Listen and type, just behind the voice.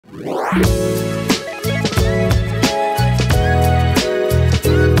Thank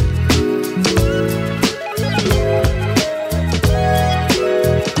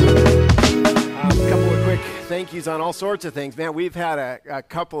yous on all sorts of things. Man, we've had a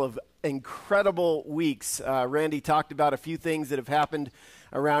couple of incredible weeks. Randy talked about a few things that have happened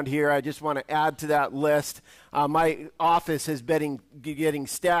around here. I just want to add to that list. My office has been getting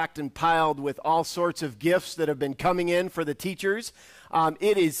stacked and piled with all sorts of gifts that have been coming in for the teachers.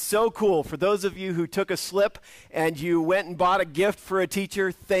 It is so cool. For those of you who took a slip and you went and bought a gift for a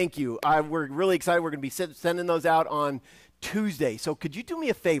teacher, thank you. We're really excited. We're going to be sending those out on Tuesday. So could you do me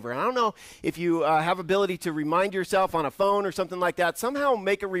a favor? I don't know if you have ability to remind yourself on a phone or something like that. Somehow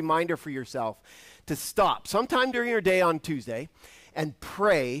make a reminder for yourself to stop sometime during your day on Tuesday and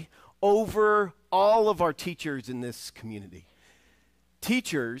pray over all of our teachers in this community.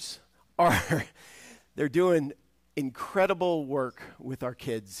 Teachers they're doing incredible work with our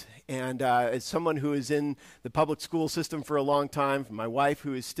kids. And as someone who is in the public school system for a long time, my wife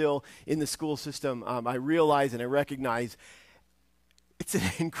who is still in the school system, I realize and I recognize it's an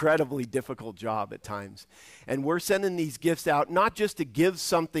incredibly difficult job at times. And we're sending these gifts out not just to give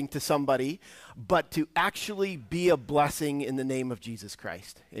something to somebody, but to actually be a blessing in the name of Jesus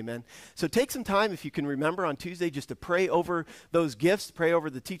Christ. Amen. So take some time, if you can remember, on Tuesday just to pray over those gifts, pray over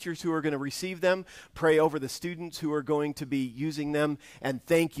the teachers who are going to receive them, pray over the students who are going to be using them, and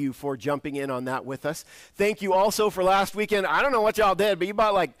thank you for jumping in on that with us. Thank you also for last weekend. I don't know what y'all did, but you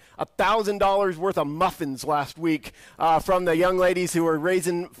bought like $1,000 worth of muffins last week from the young ladies who were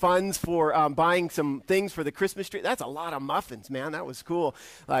raising funds for buying some things for the Christmas tree. That's a lot of muffins, man. That was cool.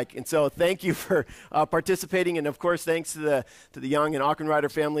 And so thank you for participating, and of course, thanks to the Young and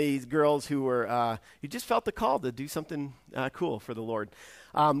Auchenrider family girls who just felt the call to do something cool for the Lord.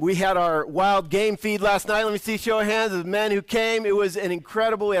 We had our wild game feed last night. Let me see, show of hands of the men who came. It was an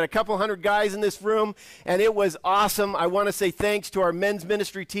incredible. We had a couple hundred guys in this room, and it was awesome. I want to say thanks to our men's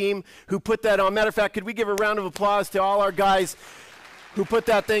ministry team who put that on. Matter of fact, could we give a round of applause to all our guys who put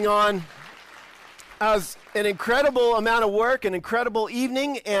that thing on? It was an incredible amount of work, an incredible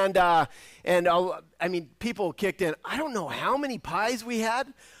evening, and people kicked in. I don't know how many pies we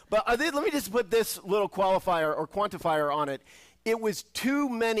had, but let me just put this little qualifier or quantifier on it. It was too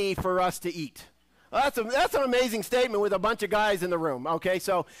many for us to eat. That's an amazing statement with a bunch of guys in the room, okay?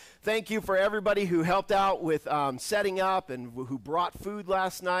 So thank you for everybody who helped out with setting up and who brought food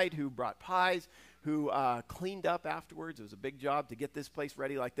last night, who brought pies, who cleaned up afterwards. It was a big job to get this place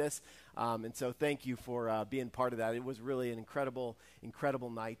ready like this. And so thank you for being part of that. It was really an incredible, incredible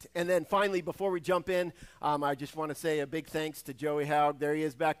night. And then finally, before we jump in, I just want to say a big thanks to Joey Haug. There he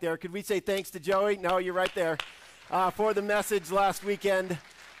is back there. Could we say thanks to Joey? No, you're right there. For the message last weekend.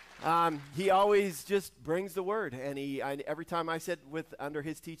 He always just brings the word, and every time I sit under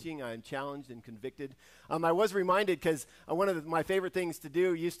his teaching, I'm challenged and convicted. I was reminded because one of my favorite things to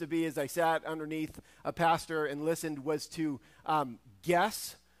do used to be as I sat underneath a pastor and listened was to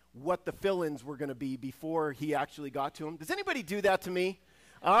guess what the fill-ins were going to be before he actually got to them. Does anybody do that to me?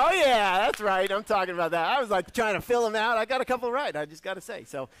 Oh, yeah, that's right. I'm talking about that. I was like trying to fill them out. I got a couple right, I just got to say.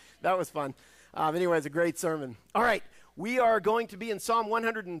 So that was fun. Anyway, it's a great sermon. All right. We are going to be in Psalm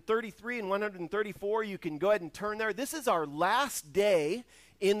 133 and 134. You can go ahead and turn there. This is our last day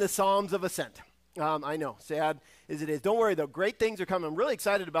in the Psalms of Ascent. I know, sad as it is. Don't worry, though. Great things are coming. I'm really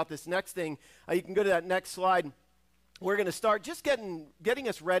excited about this next thing. You can go to that next slide. We're going to start just getting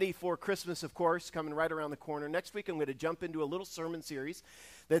us ready for Christmas, of course, coming right around the corner. Next week, I'm going to jump into a little sermon series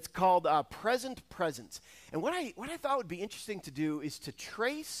that's called Present Presence. And what I thought would be interesting to do is to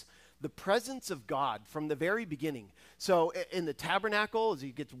trace the presence of God from the very beginning. So in the tabernacle, as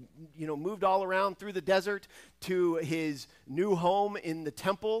he gets moved all around through the desert to his new home in the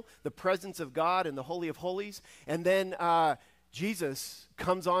temple, the presence of God in the Holy of Holies. And then Jesus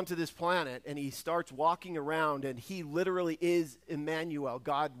comes onto this planet and he starts walking around, and he literally is Emmanuel,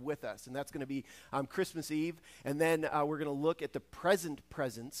 God with us. And that's going to be Christmas Eve. And then we're going to look at the present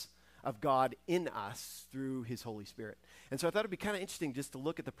presence of God in us through his Holy Spirit. And so I thought it'd be kind of interesting just to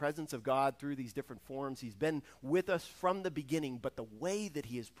look at the presence of God through these different forms. He's been with us from the beginning, but the way that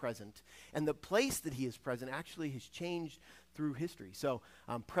he is present and the place that he is present actually has changed through history. So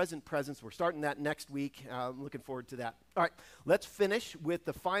present presence, we're starting that next week. I'm looking forward to that. All right, let's finish with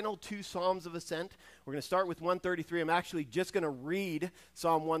the final two Psalms of Ascent. We're going to start with 133. I'm actually just going to read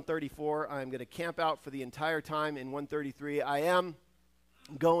Psalm 134. I'm going to camp out for the entire time in 133. I am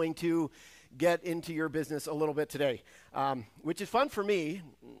going to get into your business a little bit today, which is fun for me,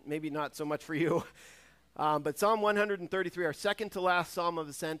 maybe not so much for you. But Psalm 133, our second to last Psalm of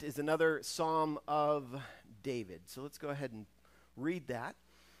Ascent, is another Psalm of David. So let's go ahead and read that.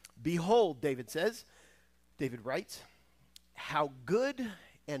 Behold, David writes, how good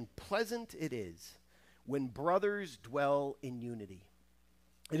and pleasant it is when brothers dwell in unity.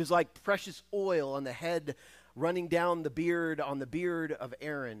 It is like precious oil on the head, running down the beard, on the beard of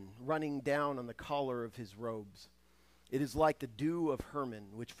Aaron, running down on the collar of his robes. It is like the dew of Hermon,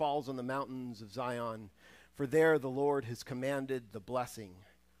 which falls on the mountains of Zion. For there the Lord has commanded the blessing,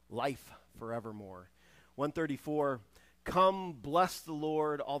 life forevermore. 134, come, bless the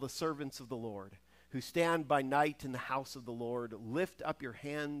Lord, all the servants of the Lord, who stand by night in the house of the Lord. Lift up your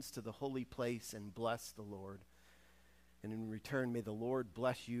hands to the holy place and bless the Lord. And in return, may the Lord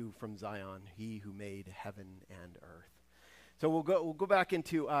bless you from Zion, he who made heaven and earth. So we'll go back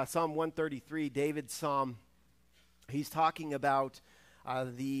into Psalm 133, David's psalm. He's talking about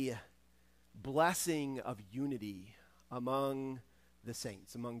the blessing of unity among the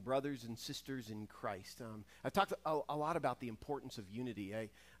saints, among brothers and sisters in Christ. I've talked a lot about the importance of unity. I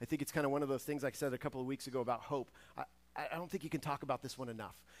think it's kind of one of those things, like I said a couple of weeks ago about hope. I don't think you can talk about this one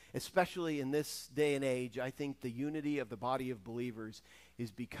enough. Especially in this day and age, I think the unity of the body of believers is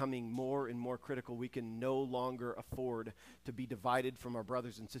becoming more and more critical. We can no longer afford to be divided from our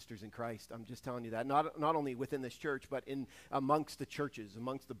brothers and sisters in Christ. I'm just telling you that. Not only within this church, but amongst the churches,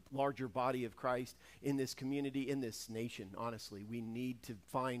 amongst the larger body of Christ, in this community, in this nation, honestly. We need to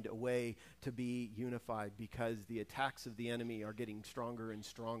find a way to be unified because the attacks of the enemy are getting stronger and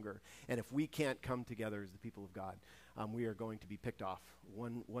stronger. And if we can't come together as the people of God, we are going to be picked off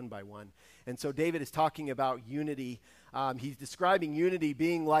one by one. And so David is talking about unity. He's describing unity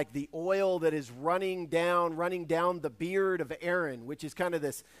being like the oil that is running down the beard of Aaron, which is kind of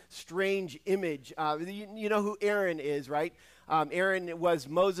this strange image. You know who Aaron is, right? Aaron was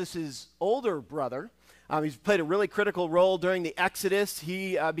Moses' older brother. He's played a really critical role during the Exodus.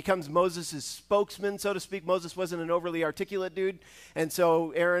 He becomes Moses' spokesman, so to speak. Moses wasn't an overly articulate dude, and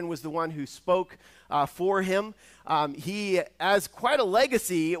so Aaron was the one who spoke for him. He has quite a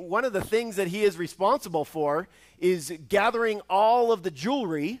legacy. One of the things that he is responsible for is gathering all of the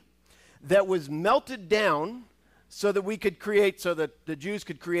jewelry that was melted down so that the Jews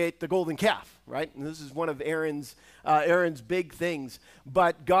could create the golden calf, right? And this is one of Aaron's big things.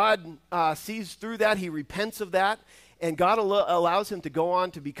 But God sees through that. He repents of that. And God allows him to go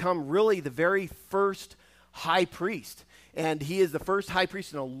on to become really the very first high priest. And he is the first high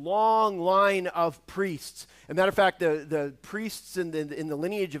priest in a long line of priests. As a matter of fact, the priests in the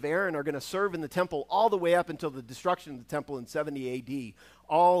lineage of Aaron are going to serve in the temple all the way up until the destruction of the temple in 70 A.D.,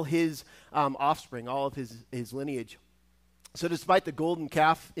 all his offspring, all of his lineage. So despite the golden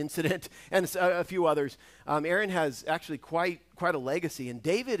calf incident and a few others, Aaron has actually quite a legacy. And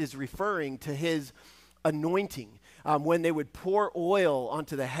David is referring to his anointing. When they would pour oil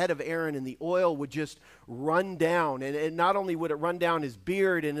onto the head of Aaron, and the oil would just run down. And not only would it run down his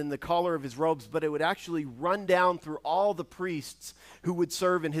beard and in the collar of his robes, but it would actually run down through all the priests who would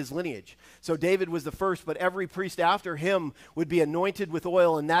serve in his lineage. So David was the first, but every priest after him would be anointed with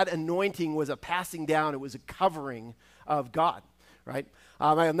oil, and that anointing was a passing down. It was a covering of God, right?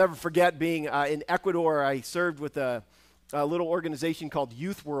 I'll never forget being in Ecuador. I served with a little organization called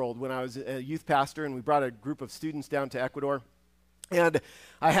Youth World when I was a youth pastor, and we brought a group of students down to Ecuador. And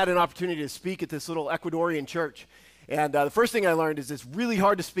I had an opportunity to speak at this little Ecuadorian church. And the first thing I learned is it's really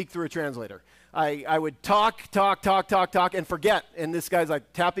hard to speak through a translator. I would talk, and forget. And this guy's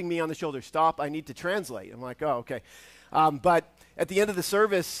like tapping me on the shoulder, stop, I need to translate. I'm like, oh, okay. But at the end of the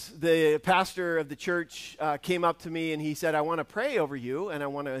service, the pastor of the church came up to me and he said, I want to pray over you and I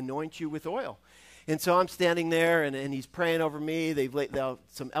want to anoint you with oil. And so I'm standing there, and he's praying over me.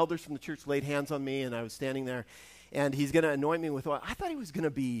 Some elders from the church laid hands on me, and I was standing there. And he's going to anoint me with oil. I thought he was going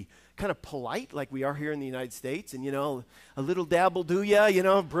to be kind of polite, like we are here in the United States. And, a little dab will do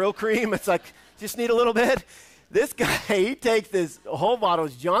ya, Brill cream. It's like, just need a little bit. This guy, he takes this whole bottle,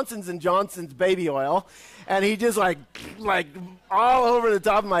 it's Johnson's & Johnson's baby oil, and he just like all over the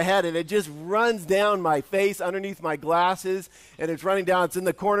top of my head, and it just runs down my face underneath my glasses, and it's running down. It's in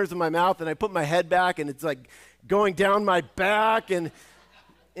the corners of my mouth, and I put my head back, and it's like going down my back and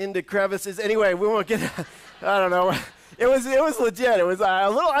into crevices. Anyway, we won't get, I don't know. It was legit. It was a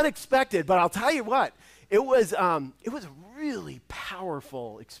little unexpected, but I'll tell you what, it was a really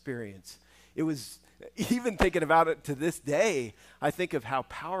powerful experience. It was, even thinking about it to this day, I think of how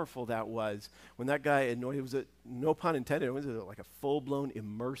powerful that was when that guy anointed. It was no pun intended, it was like a full-blown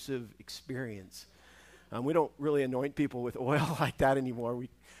immersive experience. We don't really anoint people with oil like that anymore.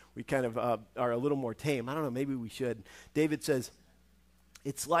 We kind of are a little more tame. I don't know, maybe we should. David says,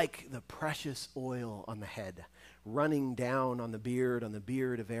 it's like the precious oil on the head, running down on the beard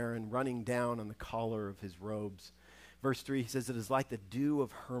of Aaron, running down on the collar of his robes. Verse 3, he says, it is like the dew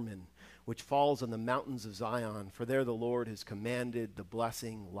of Hermon, which falls on the mountains of Zion, for there the Lord has commanded the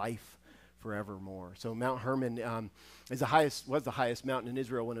blessing, life forevermore. So Mount Hermon was the highest mountain in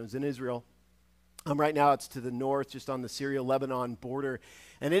Israel when it was in Israel. Right now it's to the north, just on the Syria-Lebanon border,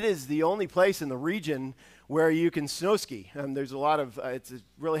 and it is the only place in the region where you can snow ski. There's a lot of, it's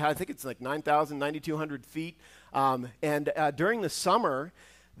really high, I think it's like 9,200 feet, and during the summer,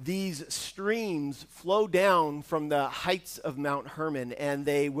 these streams flow down from the heights of Mount Hermon, and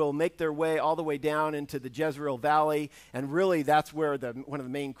they will make their way all the way down into the Jezreel Valley, and really that's where one of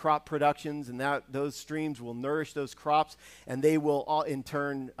the main crop productions, and those streams will nourish those crops, and they will all, in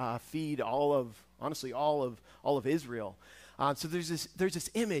turn feed all of Israel. So there's this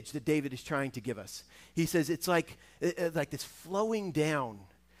image that David is trying to give us. He says it's like this flowing down,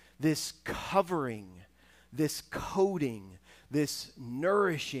 this covering, this coating, this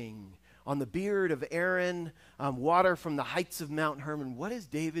nourishing on the beard of Aaron, water from the heights of Mount Hermon. What is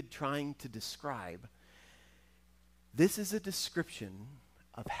David trying to describe? This is a description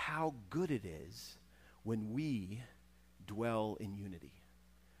of how good it is when we dwell in unity.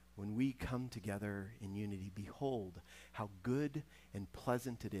 When we come together in unity. Behold, how good and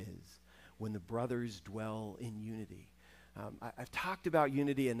pleasant it is when the brothers dwell in unity. I've talked about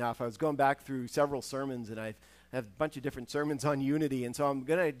unity enough. I was going back through several sermons, and I have a bunch of different sermons on unity, and so I'm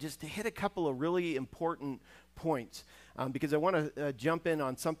going to just hit a couple of really important points because I want to jump in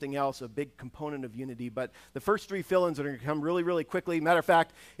on something else, a big component of unity. But the first three fill-ins are going to come really, really quickly. Matter of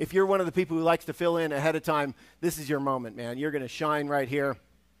fact, if you're one of the people who likes to fill in ahead of time, this is your moment, man. You're going to shine right here.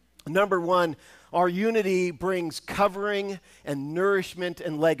 Number one, our unity brings covering and nourishment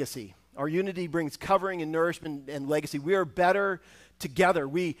and legacy. Our unity brings covering and nourishment and legacy. We are better together.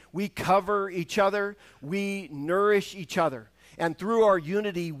 We cover each other. We nourish each other. And through our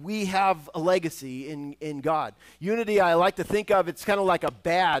unity, we have a legacy in God. Unity, I like to think of, it's kind of like a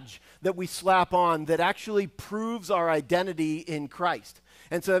badge that we slap on that actually proves our identity in Christ.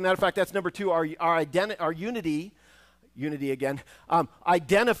 And so, as a matter of fact, that's number two. Our unity again,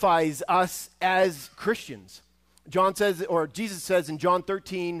 identifies us as Christians. John says, or Jesus says in John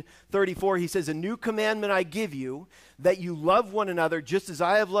 13:34, he says, a new commandment I give you, that you love one another just as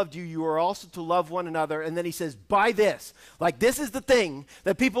I have loved you, you are also to love one another. And then he says, by this, like this is the thing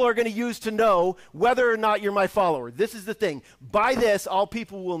that people are going to use to know whether or not you're my follower. This is the thing. By this, all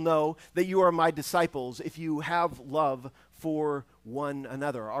people will know that you are my disciples if you have love for one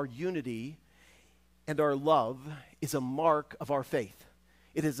another. Our unity and our love is a mark of our faith.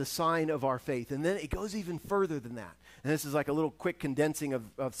 It is a sign of our faith. And then it goes even further than that. And this is like a little quick condensing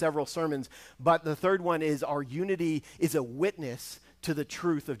of several sermons. But the third one is our unity is a witness to the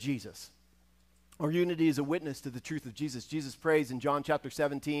truth of Jesus. Our unity is a witness to the truth of Jesus. Jesus prays in John chapter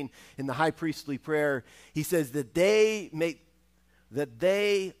 17 in the high priestly prayer. He says that they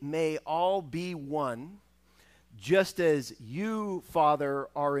may all be one, just as you, Father,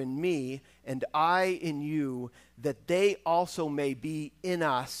 are in me, and I in you, that they also may be in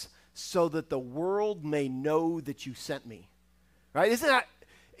us, so that the world may know that you sent me. Right? Isn't that,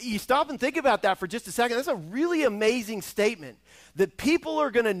 you stop and think about that for just a second. That's a really amazing statement, that people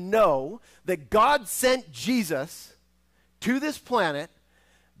are going to know that God sent Jesus to this planet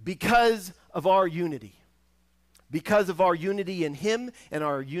because of our unity. Because of our unity in him and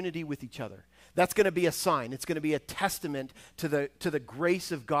our unity with each other. That's going to be a sign. It's going to be a testament to the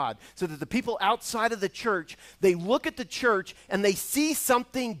grace of God. So that the people outside of the church, they look at the church and they see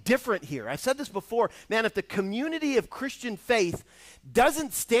something different here. I've said this before. Man, if the community of Christian faith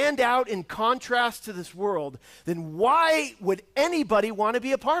doesn't stand out in contrast to this world, then why would anybody want to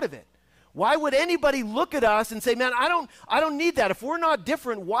be a part of it? Why would anybody look at us and say, man, I don't need that. If we're not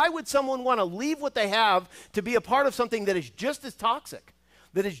different, why would someone want to leave what they have to be a part of something that is just as toxic?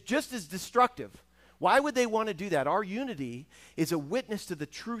 That is just as destructive? Why would they want to do that? Our unity is a witness to the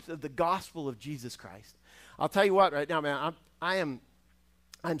truth of the gospel of Jesus Christ. I'll tell you what, right now, man,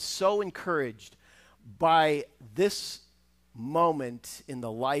 I'm so encouraged by this moment in the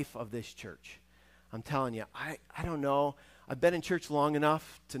life of this church. I'm telling you, I don't know. I've been in church long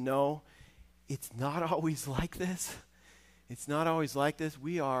enough to know it's not always like this. It's not always like this.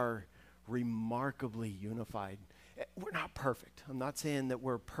 We are remarkably unified. We're not perfect. I'm not saying that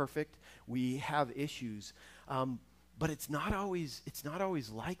we're perfect. We have issues, but it's not always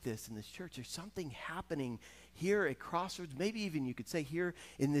like this in this church. There's something happening here at Crossroads. Maybe even you could say here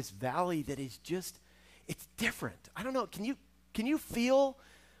in this valley that is just, it's different. I don't know. Can you feel?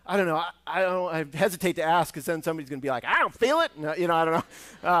 I don't know. I hesitate to ask because then somebody's going to be like, I don't feel it. No, I don't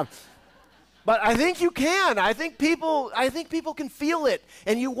know. But I think you can. I think people can feel it,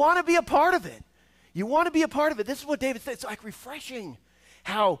 and you want to be a part of it. You want to be a part of it. This is what David said. It's like refreshing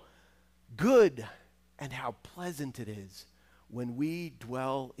how good and how pleasant it is when we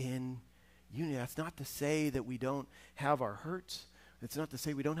dwell in unity. That's not to say that we don't have our hurts. It's not to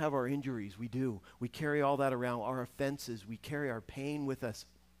say we don't have our injuries. We do. We carry all that around, our offenses. We carry our pain with us.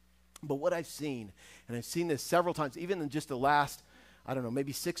 But what I've seen, and I've seen this several times, even in just the last, I don't know,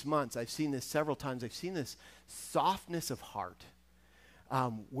 maybe 6 months, I've seen this several times. I've seen this softness of heart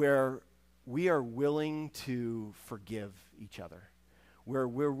where we are willing to forgive each other, where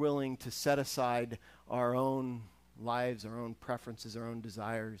we're willing to set aside our own lives, our own preferences, our own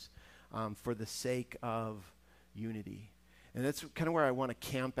desires for the sake of unity. And that's kind of where I want to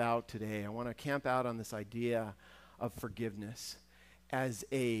camp out today. I want to camp out on this idea of forgiveness as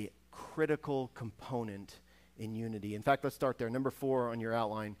a critical component in unity. In fact, let's start there. Number 4 on your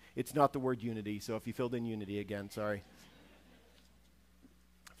outline. It's not the word unity, so if you filled in unity again, sorry.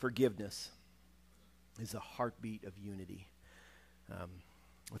 Forgiveness is the heartbeat of unity.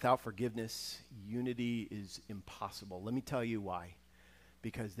 Without forgiveness, unity is impossible. Let me tell you why.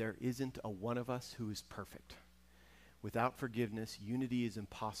 Because there isn't a one of us who is perfect. Without forgiveness, unity is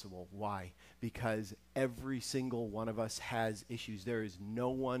impossible. Why? Because every single one of us has issues. There is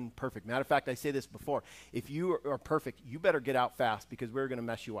no one perfect. Matter of fact, I say this before. If you are perfect, you better get out fast because we're going to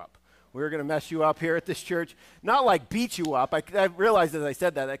mess you up. We're going to mess you up here at this church. Not like beat you up. I realized as I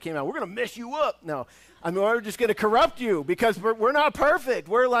said that came out. We're going to mess you up. No. I mean, we're just going to corrupt you because we're not perfect.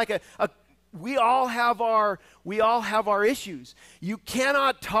 We're like we all have our issues. You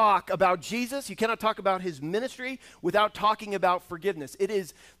cannot talk about Jesus, you cannot talk about his ministry without talking about forgiveness. It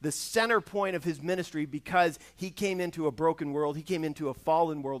is the center point of his ministry because he came into a broken world, he came into a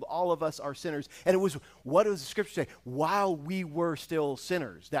fallen world. All of us are sinners. And it was, what does the scripture say? While we were still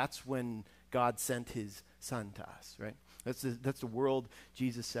sinners, that's when God sent his son to us, right? That's the world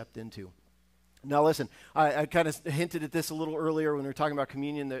Jesus stepped into. Now listen, I kind of hinted at this a little earlier when we were talking about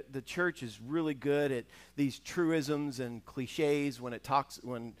communion. The church is really good at these truisms and cliches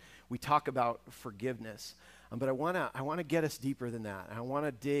when we talk about forgiveness. But I want to get us deeper than that. I want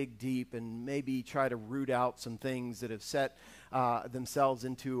to dig deep and maybe try to root out some things that have set themselves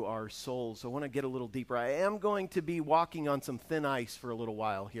into our souls. So I want to get a little deeper. I am going to be walking on some thin ice for a little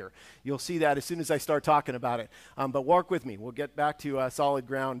while here. You'll see that as soon as I start talking about it. But walk with me. We'll get back to solid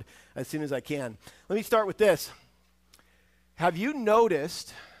ground as soon as I can. Let me start with this. Have you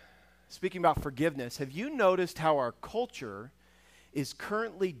noticed, speaking about forgiveness, have you noticed how our culture is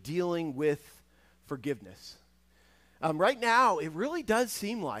currently dealing with forgiveness? Right now, it really does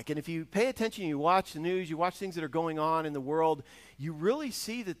seem like, and if you pay attention, you watch the news, you watch things that are going on in the world, you really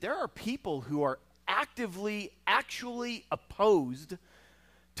see that there are people who are actually opposed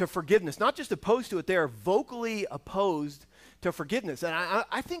to forgiveness. Not just opposed to it, they are vocally opposed to forgiveness. And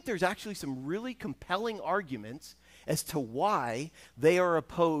I think there's actually some really compelling arguments as to why they are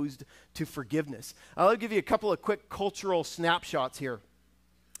opposed to forgiveness. I'll give you a couple of quick cultural snapshots here,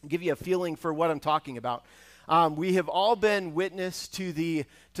 give you a feeling for what I'm talking about. We have all been witness to the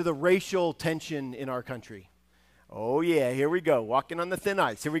racial tension in our country. Oh yeah, here we go, walking on the thin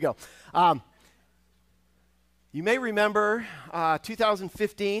ice. Here we go. You may remember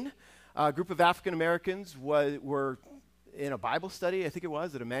 2015, a group of African Americans were in a Bible study, I think it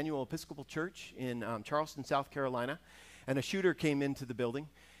was, at Emmanuel Episcopal Church in Charleston, South Carolina, and a shooter came into the building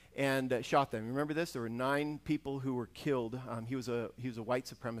and shot them. Remember this? There were 9 people who were killed. He was a white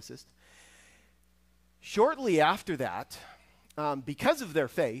supremacist. Shortly after that, because of their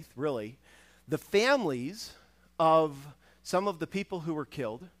faith, really, the families of some of the people who were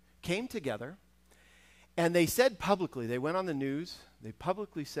killed came together, and they said publicly, they went on the news, they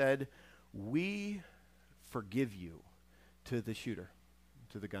publicly said, "We forgive you," to the shooter,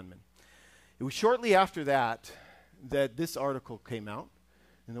 to the gunman. It was shortly after that this article came out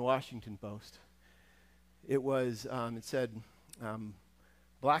in the Washington Post. It said,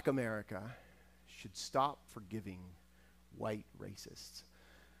 "Black America should stop forgiving white racists."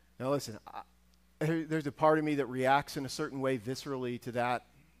 Now listen, there's a part of me that reacts in a certain way viscerally to that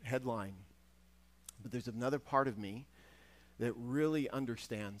headline. But there's another part of me that really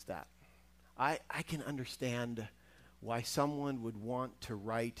understands that. I can understand why someone would want to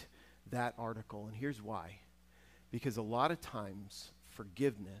write that article, and here's why. Because a lot of times,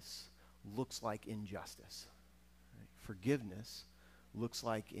 forgiveness looks like injustice. Right? Forgiveness looks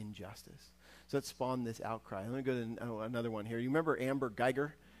like injustice. So that spawned this outcry. Let me go to another one here. You remember Amber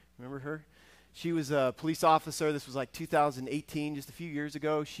Geiger? Remember her? She was a police officer. This was like 2018, just a few years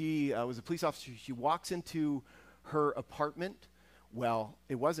ago. She was a police officer. She walks into her apartment Well,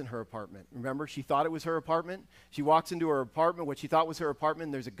 it wasn't her apartment. Remember, she thought it was her apartment. She walks into her apartment, what she thought was her apartment,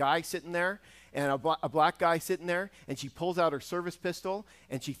 and there's a guy sitting there, and a black guy sitting there, and she pulls out her service pistol,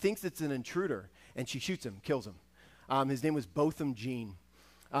 and she thinks it's an intruder, and she shoots him, kills him. His name was Botham Jean.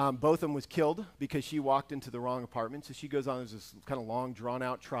 Botham was killed because she walked into the wrong apartment, so she goes on, there's this kind of long,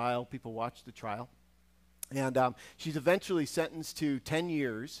 drawn-out trial. People watch the trial. And she's eventually sentenced to 10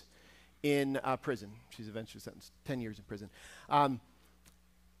 years in prison. She's eventually sentenced 10 years in prison.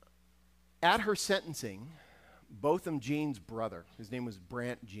 At her sentencing, Botham Jean's brother, his name was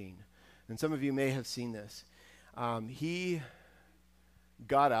Brant Jean, and some of you may have seen this, he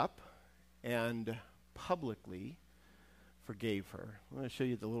got up and publicly forgave her. I'm going to show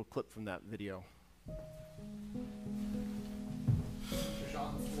you the little clip from that video.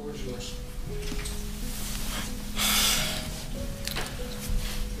 John, the floor is yours.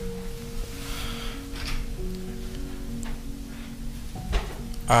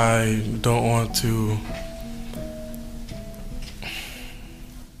 I don't want to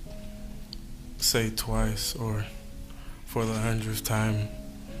say twice or for the 100th time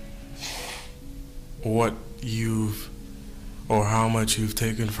what you've or how much you've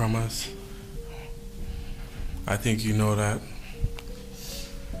taken from us. I think you know that.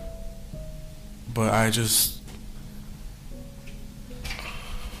 But I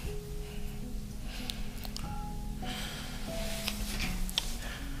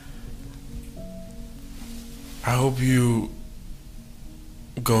hope you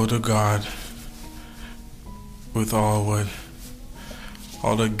go to God with all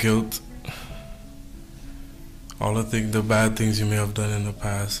the guilt, all the bad things you may have done in the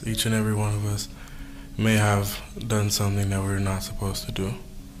past. Each and every one of us may have done something that we're not supposed to do.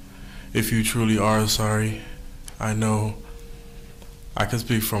 If you truly are sorry, I know I can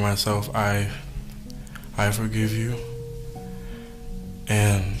speak for myself. I forgive you,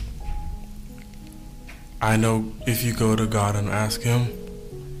 and I know if you go to God and ask Him,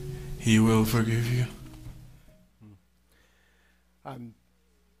 He will forgive you.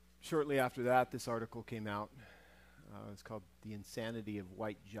 Shortly after that, this article came out. It's called The Insanity of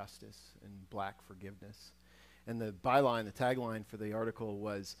White Justice and Black Forgiveness. And the byline, the tagline for the article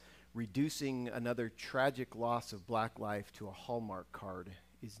was, "Reducing another tragic loss of black life to a Hallmark card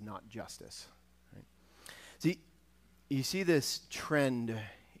is not justice." Right? See, you see this trend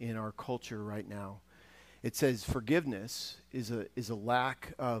in our culture right now. It says forgiveness is a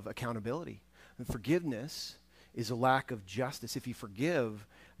lack of accountability. And forgiveness is a lack of justice. If you forgive,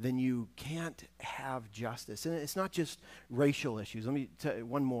 then you can't have justice. And it's not just racial issues. Let me tell you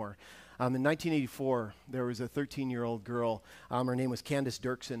one more. In 1984, there was a 13-year-old girl. Her name was Candace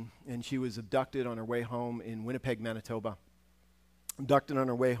Dirksen, and she was abducted on her way home in Winnipeg, Manitoba. Abducted on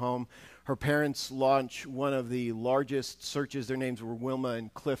her way home. Her parents launched one of the largest searches. Their names were Wilma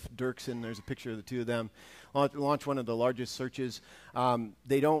and Cliff Dirksen. There's a picture of the two of them. Launched one of the largest searches.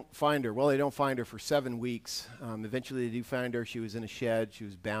 They don't find her. Well, they don't find her for 7 weeks. Eventually, they do find her. She was in a shed. She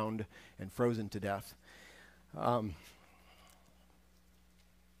was bound and frozen to death.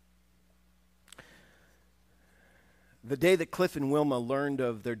 The day that Cliff and Wilma learned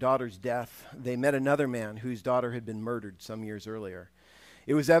of their daughter's death, they met another man whose daughter had been murdered some years earlier.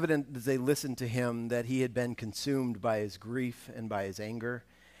 It was evident as they listened to him that he had been consumed by his grief and by his anger,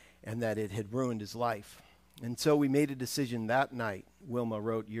 and that it had ruined his life. And so we made a decision that night, Wilma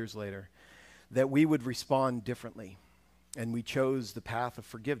wrote years later, that we would respond differently, and we chose the path of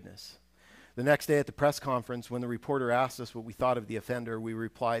forgiveness. The next day at the press conference, when the reporter asked us what we thought of the offender, we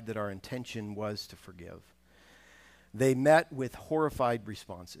replied that our intention was to forgive. They met with horrified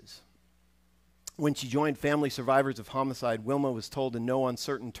responses. When she joined Family Survivors of Homicide, Wilma was told in no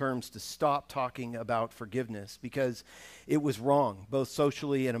uncertain terms to stop talking about forgiveness because it was wrong, both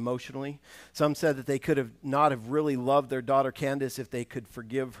socially and emotionally. Some said that they could not have really loved their daughter Candace if they could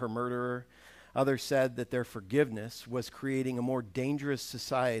forgive her murderer. Others said that their forgiveness was creating a more dangerous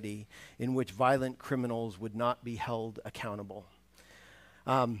society in which violent criminals would not be held accountable.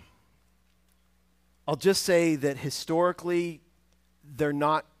 I'll just say that historically, they're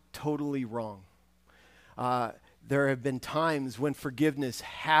not totally wrong. There have been times when forgiveness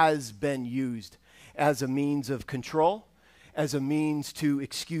has been used as a means of control, as a means to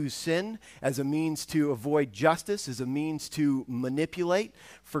excuse sin, as a means to avoid justice, as a means to manipulate.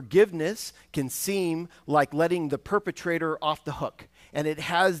 Forgiveness can seem like letting the perpetrator off the hook, and it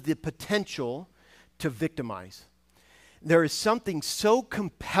has the potential to victimize. There is something so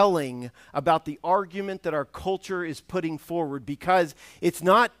compelling about the argument that our culture is putting forward because it's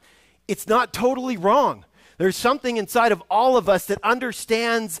not totally wrong. There's something inside of all of us that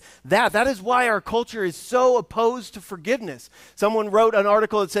understands that. That is why our culture is so opposed to forgiveness. Someone wrote an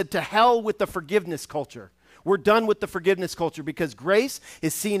article that said, "To hell with the forgiveness culture." We're done with the forgiveness culture because grace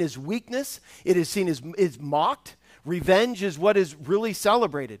is seen as weakness. It is seen as is mocked. Revenge is what is really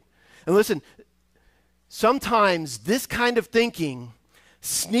celebrated. And listen, sometimes this kind of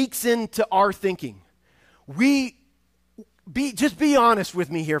sneaks into our thinking. Just be honest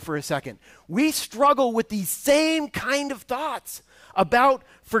with me here for a second. We struggle with these same kind of thoughts about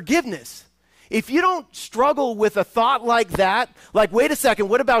forgiveness. If you don't struggle with a thought like that, like, wait a second,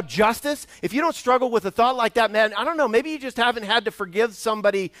 what about justice? If you don't struggle with a thought like that, man, I don't know, maybe you just haven't had to forgive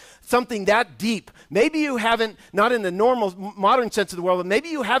somebody something that deep. Maybe you haven't, not in the normal modern sense of the world, but maybe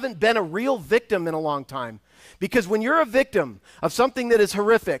you haven't been a real victim in a long time. Because when you're a victim of something that is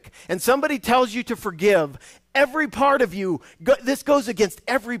horrific and somebody tells you to forgive, every part of you, this goes against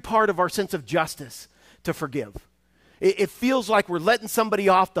every part of our sense of justice to forgive. It feels like we're letting somebody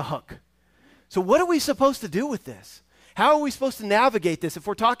off the hook. So what are we supposed to do with this? How are we supposed to navigate this if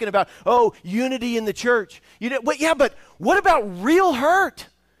we're talking about, unity in the church? But what about real hurt?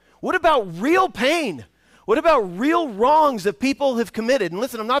 What about real pain? What about real wrongs that people have committed? And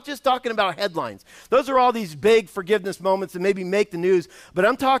listen, I'm not just talking about headlines. Those are all these big forgiveness moments that maybe make the news. But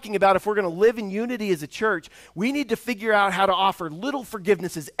I'm talking about if we're going to live in unity as a church, we need to figure out how to offer little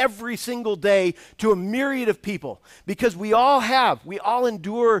forgivenesses every single day to a myriad of people. Because we all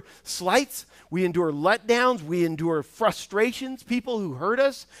endure slights. We endure letdowns. We endure frustrations, people who hurt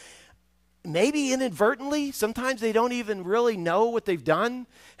us. Maybe inadvertently. Sometimes they don't even really know what they've done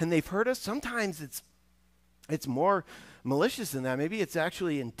and they've hurt us. Sometimes it's more malicious than that. Maybe it's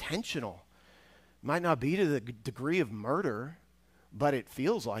actually intentional. Might not be to the degree of murder, but it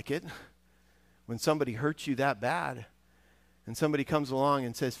feels like it. When somebody hurts you that bad and somebody comes along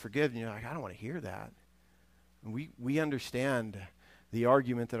and says forgive, and you're like, I don't want to hear that. And we understand the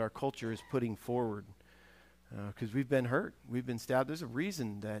argument that our culture is putting forward because we've been hurt. We've been stabbed. There's a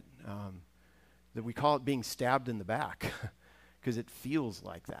reason that we call it being stabbed in the back because it feels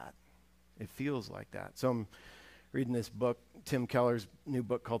like that. It feels like that. So I'm reading this book, Tim Keller's new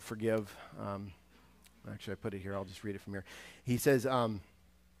book called Forgive. Actually, I put it here. I'll just read it from here. He says,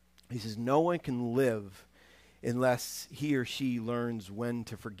 no one can live unless he or she learns when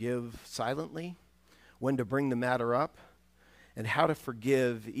to forgive silently, when to bring the matter up, and how to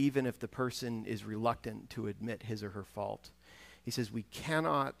forgive even if the person is reluctant to admit his or her fault. He says we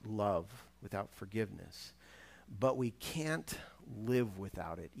cannot love without forgiveness, but we can't live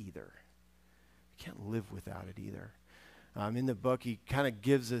without it either. Can't live without it either. In the book, he kind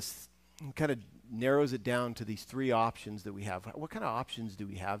of narrows it down to these three options that we have. What kind of options do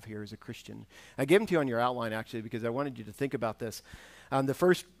we have here as a Christian? I gave them to you on your outline, actually, because I wanted you to think about this. The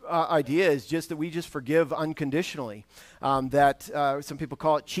first idea is just that we just forgive unconditionally. Some people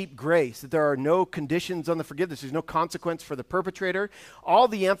call it cheap grace, that there are no conditions on the forgiveness. There's no consequence for the perpetrator. All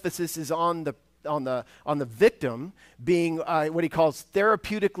the emphasis is on the victim being what he calls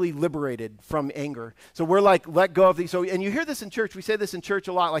therapeutically liberated from anger. So we're like, let go of these. So, and you hear this in church. We say this in church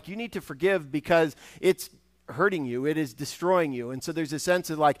a lot. Like, you need to forgive because it's hurting you. It is destroying you. And so there's a sense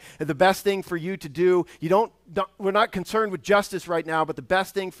of like the best thing for you to do. We're not concerned with justice right now, but the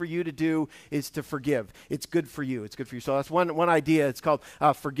best thing for you to do is to forgive. It's good for you. It's good for you. So that's one idea. It's called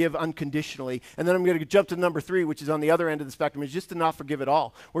forgive unconditionally. And then I'm going to jump to number 3, which is on the other end of the spectrum, is just to not forgive at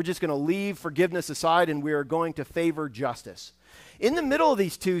all. We're just going to leave forgiveness aside and we are going to favor justice. In the middle of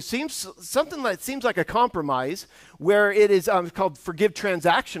these two seems something that seems like a compromise where it is called forgive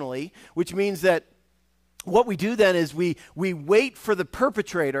transactionally, which means that what we do then is we wait for the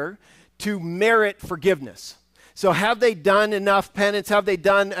perpetrator to merit forgiveness. So have they done enough penance? Have they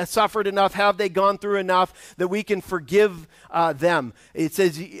suffered enough? Have they gone through enough that we can forgive them? It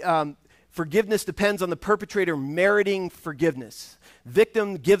says forgiveness depends on the perpetrator meriting forgiveness.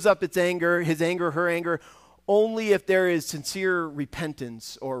 Victim gives up his anger, her anger, only if there is sincere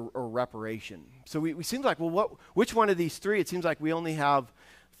repentance or reparation. So we seem like, which one of these three? It seems like we only have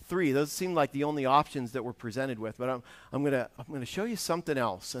 3. Those seem like the only options that we're presented with. But I'm going to show you something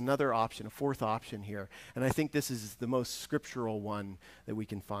else, another option, a 4th option here. And I think this is the most scriptural one that we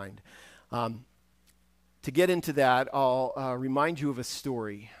can find. To get into that, I'll remind you of a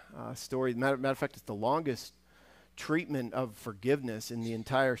story. Matter of fact, it's the longest treatment of forgiveness in the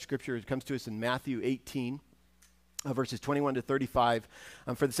entire Scripture. It comes to us in Matthew 18. Verses 21 to 35.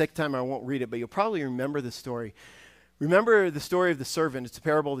 For the sake of time, I won't read it, but you'll probably remember the story. Remember the story of the servant. It's a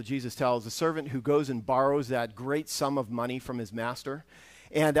parable that Jesus tells. The servant who goes and borrows that great sum of money from his master.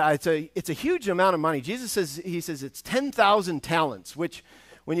 And it's a huge amount of money. Jesus says, it's 10,000 talents, which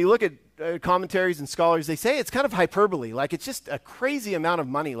when you look at commentaries and scholars, they say it's kind of hyperbole. Like it's just a crazy amount of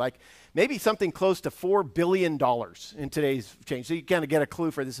money, like maybe something close to $4 billion in today's change. So you kind of get a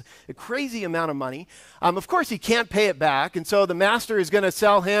clue for this, a crazy amount of money. Of course, he can't pay it back. And so the master is going to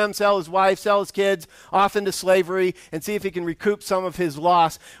sell him, sell his wife, sell his kids off into slavery and see if he can recoup some of his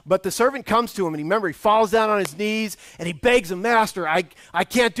loss. But the servant comes to him, and remember, he falls down on his knees and he begs him, "Master, I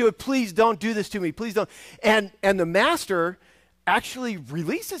can't do it. Please don't do this to me. Please don't." And the master actually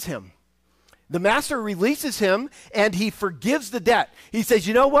releases him. The master releases him and he forgives the debt. He says,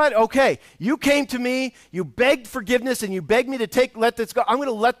 "You know what? Okay, you came to me, you begged forgiveness, and you begged me to let this go. I'm going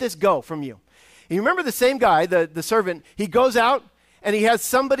to let this go from you." And you remember the same guy, the servant, he goes out and he has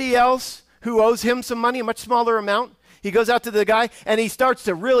somebody else who owes him some money, a much smaller amount. He goes out to the guy and he starts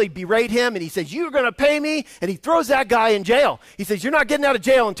to really berate him, and he says, "You're going to pay me." And he throws that guy in jail. He says, "You're not getting out of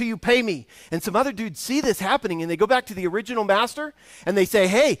jail until you pay me." And some other dudes see this happening, and they go back to the original master and they say,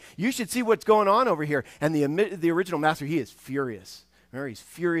 "Hey, you should see what's going on over here." And the original master, he is furious. Remember, he's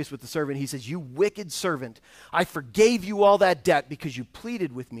furious with the servant. He says, "You wicked servant, I forgave you all that debt because you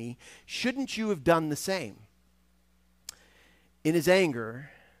pleaded with me. Shouldn't you have done the same?" In his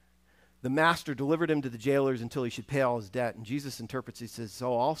anger, the master delivered him to the jailers until he should pay all his debt. And Jesus interprets, he says,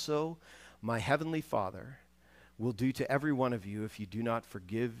 "So also my heavenly Father will do to every one of you if you do not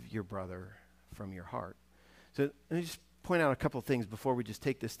forgive your brother from your heart." So let me just point out a couple of things before we just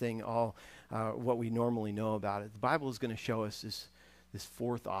take this thing all what we normally know about it. The Bible is going to show us this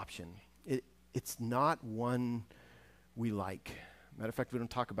fourth option. It's not one we like. Matter of fact, we don't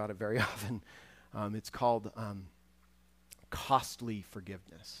talk about it very often. It's called costly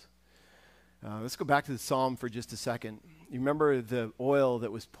forgiveness. Let's go back to the psalm for just a second. You remember the oil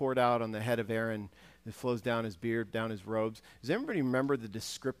that was poured out on the head of Aaron that flows down his beard, down his robes? Does everybody remember the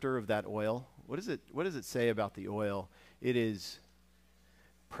descriptor of that oil? What does it say about the oil? It is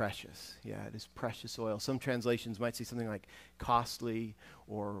precious. Yeah, it is precious oil. Some translations might say something like costly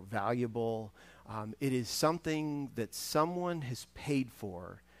or valuable. It is something that someone has paid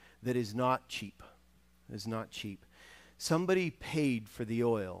for that is not cheap. It is not cheap. Somebody paid for the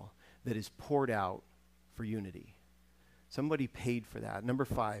oil that is poured out for unity. Somebody paid for that. Number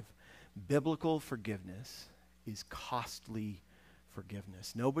 5, biblical forgiveness is costly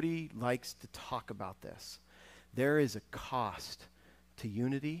forgiveness. Nobody likes to talk about this. There is a cost to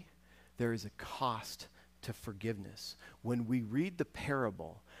unity. There is a cost to forgiveness. When we read the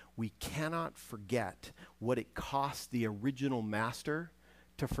parable, we cannot forget what it cost the original master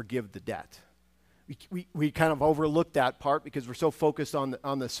to forgive the debt. We kind of overlook that part because we're so focused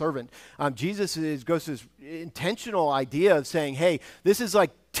on the servant. Jesus goes to this intentional idea of saying, "Hey, this is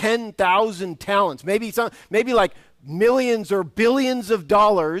like 10,000 talents, maybe like millions or billions of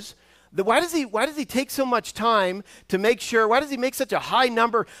dollars." Why does he take so much time to make sure? Why does he make such a high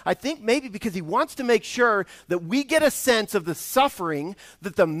number? I think maybe because he wants to make sure that we get a sense of the suffering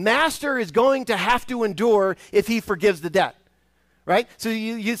that the master is going to have to endure if he forgives the debt. Right? So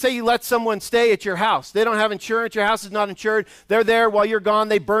you say you let someone stay at your house. They don't have insurance. Your house is not insured. They're there while you're gone.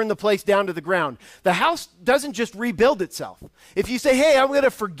 They burn the place down to the ground. The house doesn't just rebuild itself. If you say, "Hey, I'm going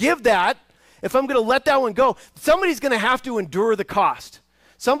to forgive that," if I'm going to let that one go, somebody's going to have to endure the cost.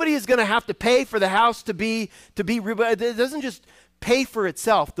 Somebody is going to have to pay for the house to be rebuilt. It doesn't just pay for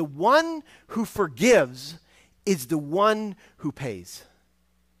itself. The one who forgives is the one who pays.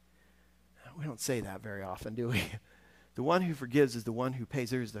 We don't say that very often, do we? The one who forgives is the one who pays.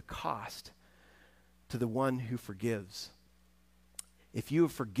 There is the cost to the one who forgives. If you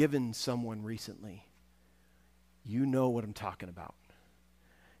have forgiven someone recently, you know what I'm talking about.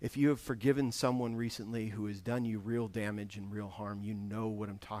 If you have forgiven someone recently who has done you real damage and real harm, you know what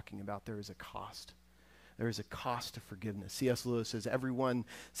I'm talking about. There is a cost. There is a cost to forgiveness. C.S. Lewis says, everyone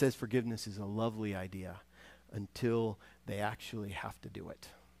says forgiveness is a lovely idea until they actually have to do it.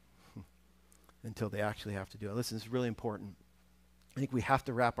 Until they actually have to do it. Listen, this is really important. I think we have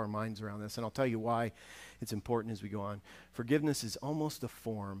to wrap our minds around this, and I'll tell you why it's important as we go on. Forgiveness is almost a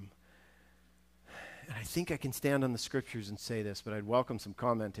form, and I think I can stand on the scriptures and say this, but I'd welcome some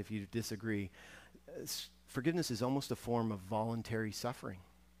comment if you disagree. Forgiveness is almost a form of voluntary suffering.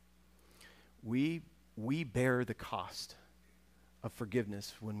 We bear the cost of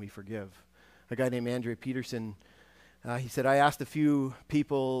forgiveness when we forgive. A guy named Andre Peterson, he said, "I asked a few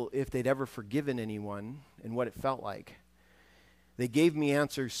people if they'd ever forgiven anyone and what it felt like. They gave me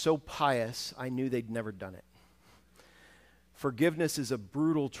answers so pious, I knew they'd never done it. Forgiveness is a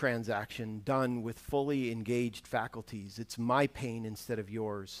brutal transaction done with fully engaged faculties. It's my pain instead of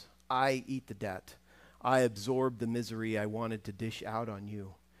yours. I eat the debt. I absorb the misery I wanted to dish out on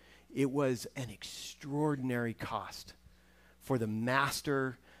you." It was an extraordinary cost for the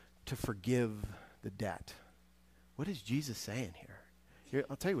master to forgive the debt. What is Jesus saying here? Here,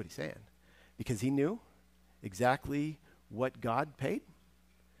 I'll tell you what he's saying. Because he knew exactly what God paid.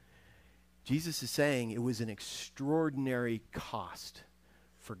 Jesus is saying it was an extraordinary cost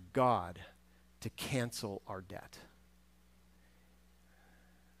for God to cancel our debt.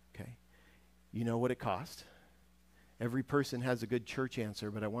 Okay? You know what it cost? Every person has a good church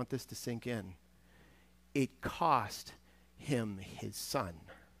answer, but I want this to sink in. It cost him his son.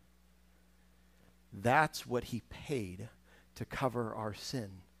 That's what he paid to cover our sin.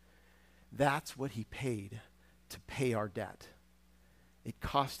 That's what he paid to pay our debt. It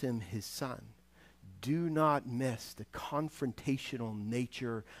cost him his son. Do not miss the confrontational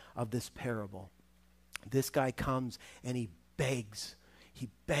nature of this parable. This guy comes and he begs. He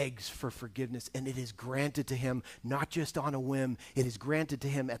begs for forgiveness, and it is granted to him not just on a whim. It is granted to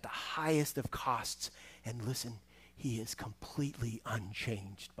him at the highest of costs. And listen, he is completely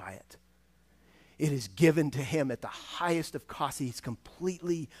unchanged by it. It is given to him at the highest of costs. He's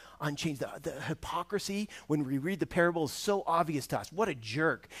completely unchanged. The hypocrisy, when we read the parable, is so obvious to us. What a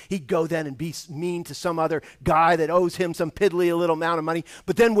jerk. He'd go then and be mean to some other guy that owes him some piddly little amount of money.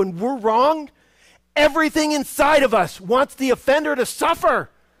 But then when we're wronged, everything inside of us wants the offender to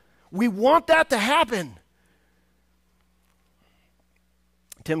suffer. We want that to happen.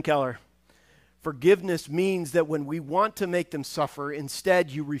 Tim Keller. Forgiveness means that when we want to make them suffer,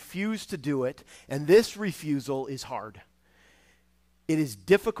 instead you refuse to do it, and this refusal is hard. It is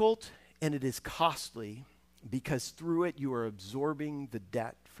difficult and it is costly because through it you are absorbing the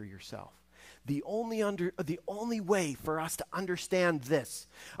debt for yourself. The only way for us to understand this,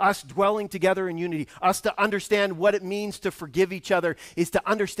 us dwelling together in unity, us to understand what it means to forgive each other, is to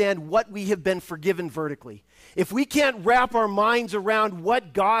understand what we have been forgiven vertically. If we can't wrap our minds around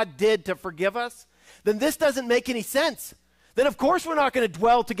what God did to forgive us, then this doesn't make any sense. Then of course we're not going to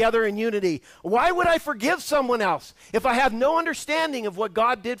dwell together in unity. Why would I forgive someone else if I have no understanding of what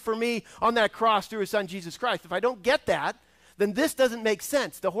God did for me on that cross through his son Jesus Christ? If I don't get that, then this doesn't make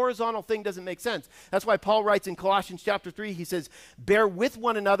sense. The horizontal thing doesn't make sense. That's why Paul writes in Colossians chapter 3, he says, bear with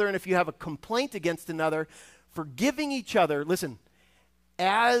one another, and if you have a complaint against another, forgiving each other, listen,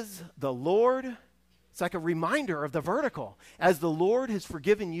 as the Lord, it's like a reminder of the vertical. As the Lord has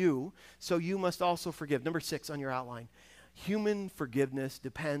forgiven you, so you must also forgive. Number 6 on your outline. Human forgiveness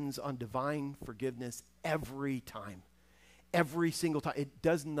depends on divine forgiveness every time. Every single time. It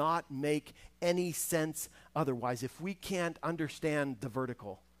does not make any sense otherwise. If we can't understand the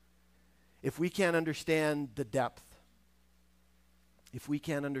vertical, if we can't understand the depth, if we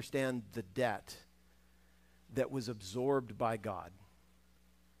can't understand the debt that was absorbed by God,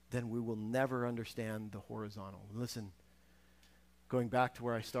 then we will never understand the horizontal. Listen, going back to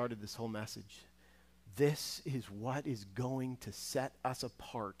where I started this whole message, this is what is going to set us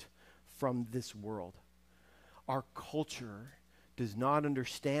apart from this world. Our culture does not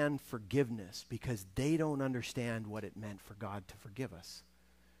understand forgiveness because they don't understand what it meant for God to forgive us.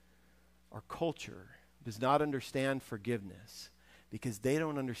 Our culture does not understand forgiveness because they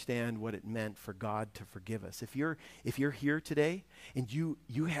don't understand what it meant for God to forgive us. If you're here today and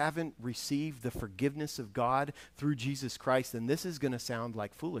you haven't received the forgiveness of God through Jesus Christ, then this is going to sound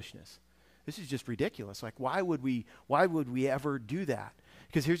like foolishness. This is just ridiculous. Like, why would we ever do that?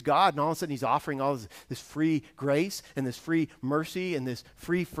 Because here's God, and all of a sudden he's offering all this free grace and this free mercy and this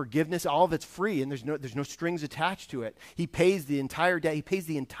free forgiveness. All of it's free, and there's no strings attached to it. He pays the entire debt. He pays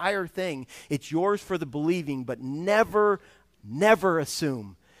the entire thing. It's yours for the believing, but never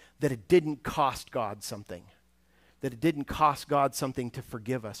assume that it didn't cost God something. That it didn't cost God something to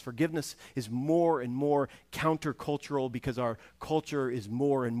forgive us. Forgiveness is more and more countercultural because our culture is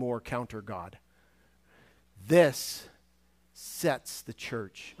more and more counter God. This sets the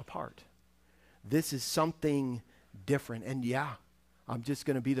church apart. This is something different. And yeah, I'm just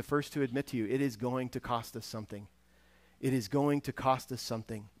going to be the first to admit to you, it is going to cost us something. It is going to cost us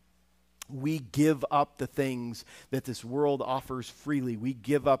something. We give up the things that this world offers freely. We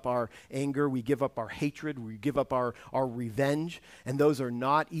give up our anger. We give up our hatred. We give up our revenge. And those are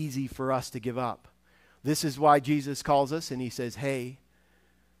not easy for us to give up. This is why Jesus calls us and he says, hey,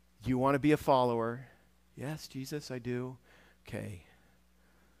 do you want to be a follower? Yes, Jesus, I do. Okay.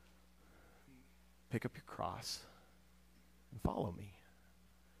 Pick up your cross and follow me.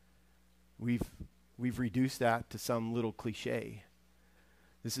 We've reduced that to some little cliche.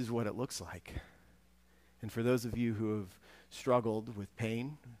 This is what it looks like. And for those of you who have struggled with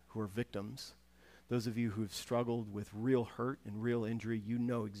pain, who are victims, those of you who have struggled with real hurt and real injury, you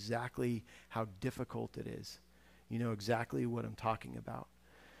know exactly how difficult it is. You know exactly what I'm talking about.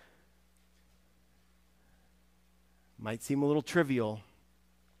 Might seem a little trivial,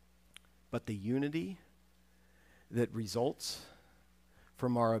 But the unity that results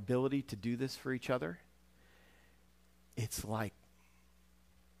from our ability to do this for each other, it's like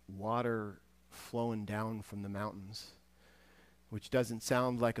water flowing down from the mountains, which doesn't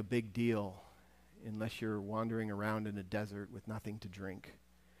sound like a big deal unless you're wandering around in a desert with nothing to drink.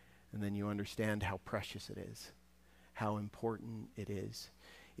 And then you understand how precious it is, how important it is.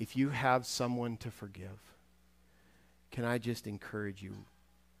 If you have someone to forgive, can I just encourage you,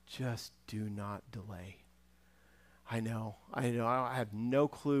 just do not delay. I know, I have no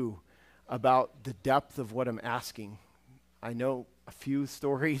clue about the depth of what I'm asking. I know a few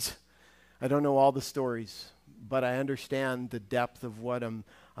stories. I don't know all the stories, but I understand the depth of what I'm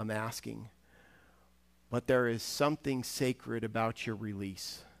asking. But there is something sacred about your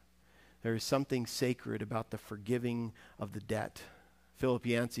release. There is something sacred about the forgiving of the debt. Philip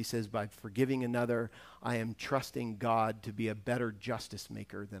Yancey says, by forgiving another, I am trusting God to be a better justice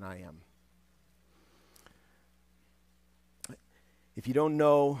maker than I am. If you don't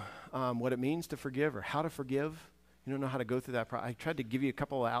know what it means to forgive or how to forgive, you don't know how to go through that process. I tried to give you a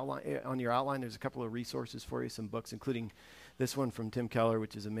couple of on your outline. There's a couple of resources for you, some books, including this one from Tim Keller,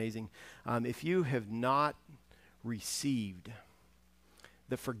 which is amazing. If you have not received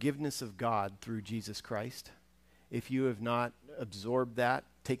the forgiveness of God through Jesus Christ, if you have not absorbed that,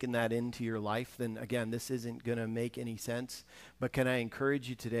 taken that into your life, then again, this isn't going to make any sense. But can I encourage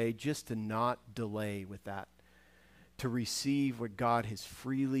you today just to not delay with that, to receive what God has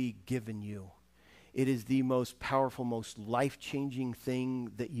freely given you. It is the most powerful, most life-changing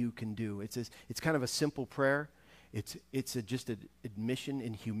thing that you can do. It's kind of a simple prayer. It's just an admission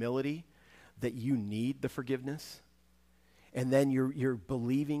in humility that you need the forgiveness. And then you're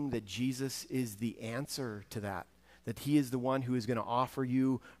believing that Jesus is the answer to that he is the one who is going to offer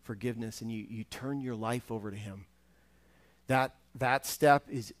you forgiveness, and you turn your life over to him. That step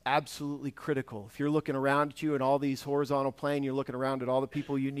is absolutely critical. If you're looking around at you in all these horizontal plane, you're looking around at all the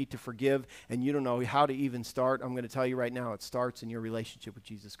people you need to forgive, and you don't know how to even start, I'm going to tell you right now, it starts in your relationship with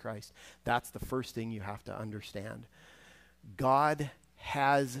Jesus Christ. That's the first thing you have to understand. God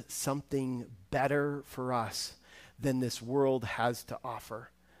has something better for us than this world has to offer.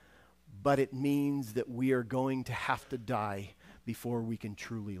 But it means that we are going to have to die before we can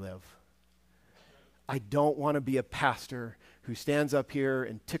truly live. I don't want to be a pastor who stands up here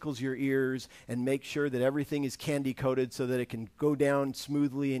and tickles your ears and makes sure that everything is candy-coated so that it can go down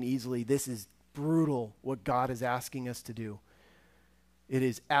smoothly and easily. This is brutal, what God is asking us to do. It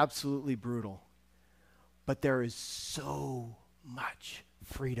is absolutely brutal. But there is so much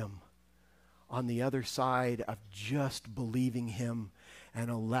freedom on the other side of just believing him and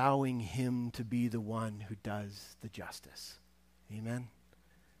allowing him to be the one who does the justice. Amen?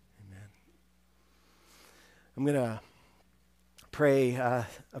 Amen. I'm going to pray a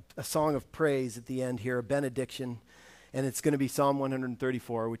song of praise at the end here, a benediction, and it's going to be Psalm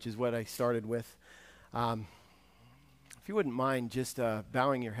 134, which is what I started with. If you wouldn't mind just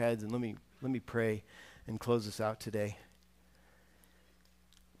bowing your heads, and let me pray and close this out today.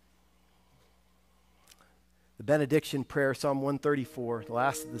 The benediction prayer, Psalm 134, the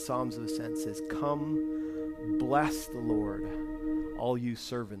last of the Psalms of Ascent, says, "Come, bless the Lord, all you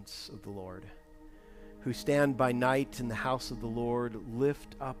servants of the Lord, who stand by night in the house of the Lord.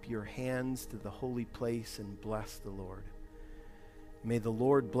 Lift up your hands to the holy place and bless the Lord. May the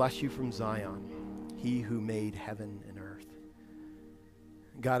Lord bless you from Zion, he who made heaven and earth."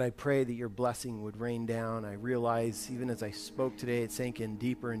 God, I pray that your blessing would rain down. I realize even as I spoke today, it sank in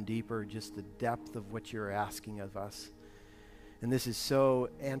deeper and deeper, just the depth of what you're asking of us. And this is so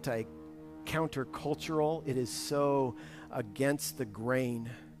countercultural. It is so against the grain.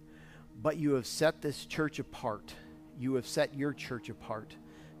 But you have set this church apart. You have set your church apart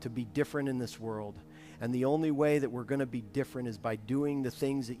to be different in this world. And the only way that we're going to be different is by doing the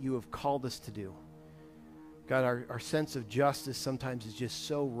things that you have called us to do. God, our sense of justice sometimes is just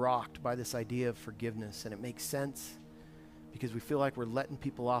so rocked by this idea of forgiveness, and it makes sense because we feel like we're letting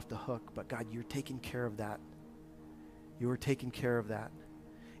people off the hook, but God, you're taking care of that. You are taking care of that.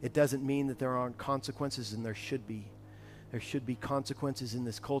 It doesn't mean that there aren't consequences, and there should be. There should be consequences in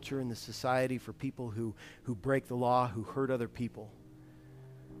this culture, in this society, for people who break the law, who hurt other people.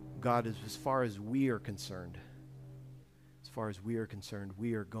 God, as far as we are concerned,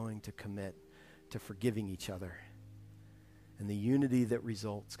 we are going to commit to forgiving each other. And the unity that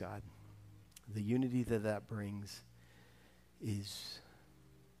results, God, the unity that brings is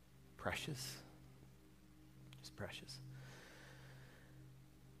precious. It's precious.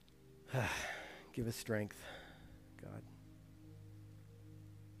 Give us strength, God.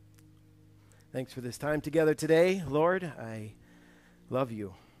 Thanks for this time together today, Lord. I love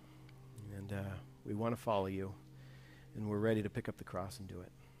you. And we want to follow you, and we're ready to pick up the cross and do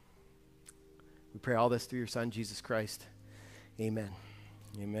it. We pray all this through your Son, Jesus Christ. Amen.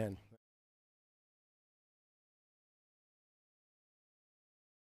 Amen.